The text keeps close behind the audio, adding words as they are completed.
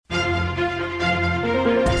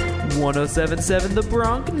1077 The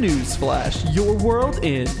Bronc News Flash, your world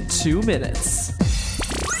in 2 minutes.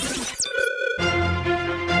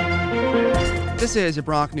 This is your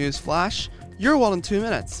Bronc News Flash, your world in 2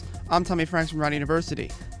 minutes. I'm Tommy Franks from Rice University.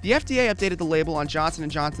 The FDA updated the label on Johnson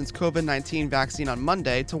 & Johnson's COVID-19 vaccine on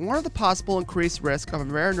Monday to warn of the possible increased risk of a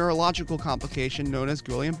rare neurological complication known as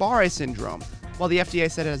Guillain-Barré syndrome. While the FDA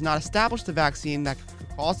said it has not established a vaccine that could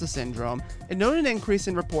cause the syndrome, it noted an increase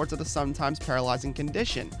in reports of the sometimes paralyzing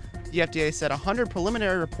condition. The FDA said 100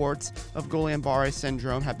 preliminary reports of Guillain-Barré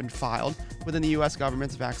syndrome have been filed within the U.S.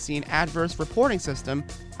 government's vaccine adverse reporting system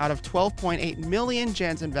out of 12.8 million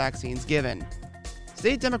Janssen vaccines given.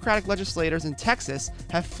 State Democratic legislators in Texas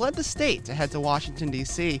have fled the state to head to Washington,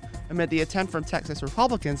 D.C. amid the attempt from Texas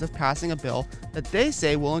Republicans of passing a bill that they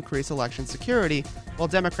say will increase election security, while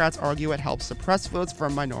Democrats argue it helps suppress votes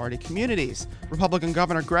from minority communities. Republican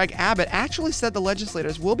Governor Greg Abbott actually said the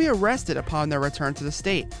legislators will be arrested upon their return to the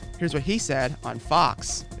state. Here's what he said on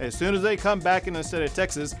Fox. As soon as they come back in the state of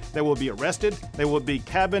Texas, they will be arrested. They will be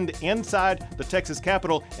cabined inside the Texas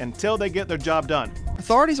Capitol until they get their job done.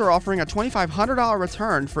 Authorities are offering a $2,500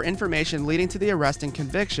 return for information leading to the arrest and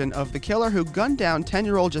conviction of the killer who gunned down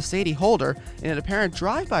 10-year-old Sadie Holder in an apparent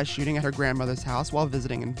drive-by shooting at her grandmother's house while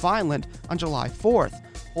visiting in Vineland on July 4th.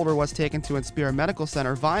 Holder was taken to Inspira Medical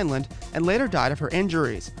Center, Vineland, and later died of her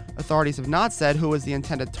injuries. Authorities have not said who was the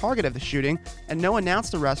intended target of the shooting, and no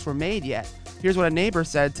announced arrests were made yet. Here's what a neighbor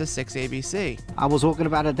said to 6ABC. I was walking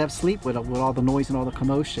about a deaf sleep with all the noise and all the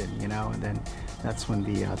commotion, and then that's when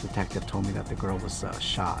the detective told me that the girl was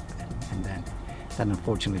shot, and then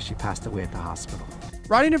unfortunately she passed away at the hospital.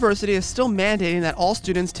 Rice University is still mandating that all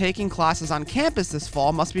students taking classes on campus this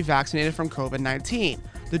fall must be vaccinated from COVID-19.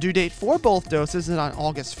 The due date for both doses is on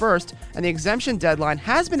August 1st, and the exemption deadline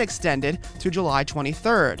has been extended to July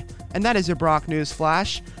 23rd. And that is your Bronc News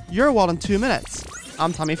Flash, your world in 2 minutes.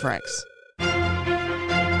 I'm Tommy Franks.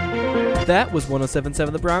 That was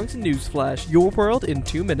 1077 The Bronx News Flash, your world in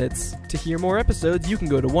 2 minutes. To hear more episodes, you can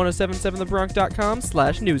go to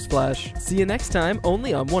 1077thebronx.com/newsflash. See you next time,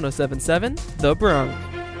 only on 1077 The Bronx.